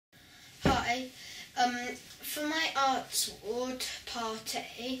Hi. For my arts award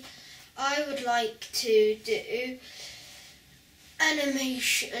party, I would like to do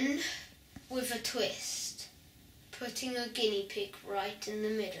animation with a twist, putting a guinea pig right in the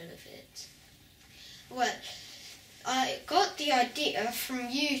middle of it. Well, I got the idea from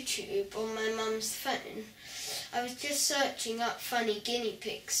YouTube on my mum's phone. I was just searching up funny guinea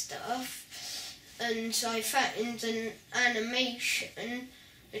pig stuff and I found an animation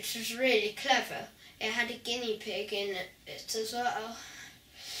which was really clever. It had a guinea pig in it as well.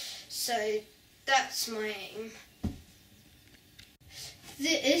 So that's my aim.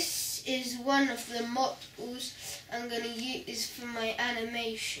 This is one of the models I'm going to use for my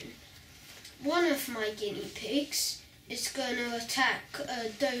animation. One of my guinea pigs is going to attack a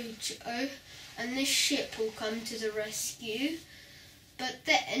dojo and this ship will come to the rescue. But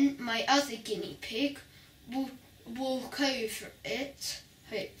then my other guinea pig will walk over it,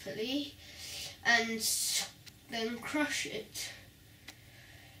 hopefully, and then crush it.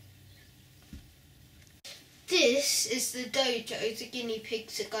 This is the dojo the guinea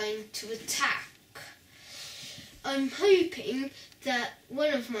pigs are going to attack. I'm hoping that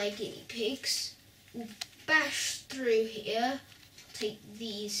one of my guinea pigs will bash through here. I'll take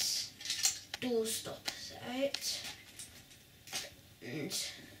these door stoppers out. And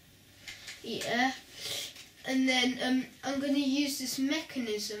yeah. And then I'm going to use this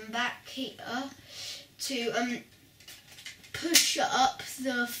mechanism back here to push up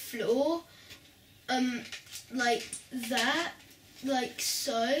the floor like that, like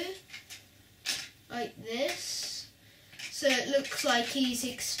so, like this, so it looks like he's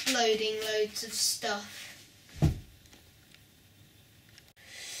exploding loads of stuff.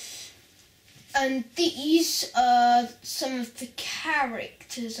 And these are some of the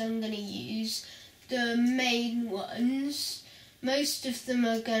characters I'm going to use, the main ones. Most of them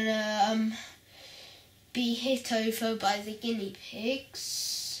are going to be hit over by the guinea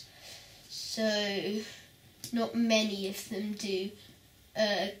pigs, so not many of them do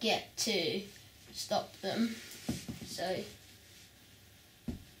get to stop them. So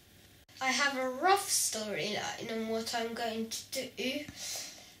I have a rough storyline on what I'm going to do,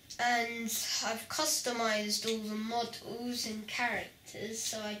 and I've customised all the models and characters,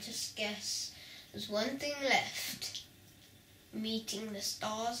 so I just guess there's one thing left: meeting the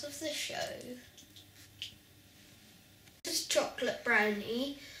stars of the show. This is Chocolate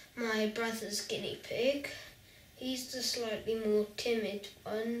Brownie, my brother's guinea pig. He's the slightly more timid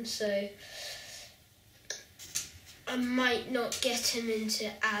one, so I might not get him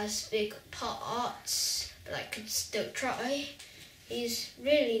into as big parts, but I could still try. He's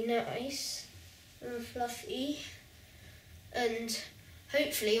really nice and fluffy, and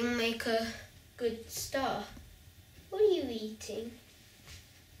hopefully he'll make a good star. What are you eating?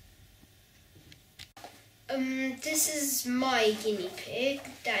 This is my guinea pig,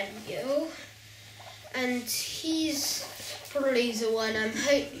 Daniel, and he's probably the one I'm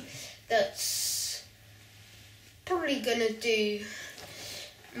hoping that's probably gonna do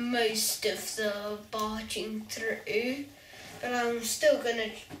most of the barging through, but I'm still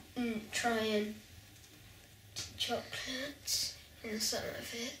gonna try and chocolate in some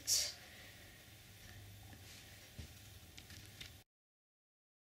of it.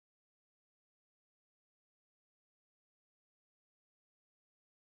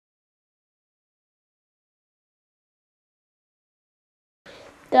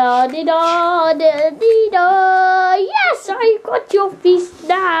 Da di da da di da. Yes, I got your feast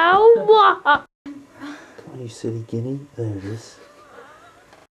now. You silly guinea. There it is.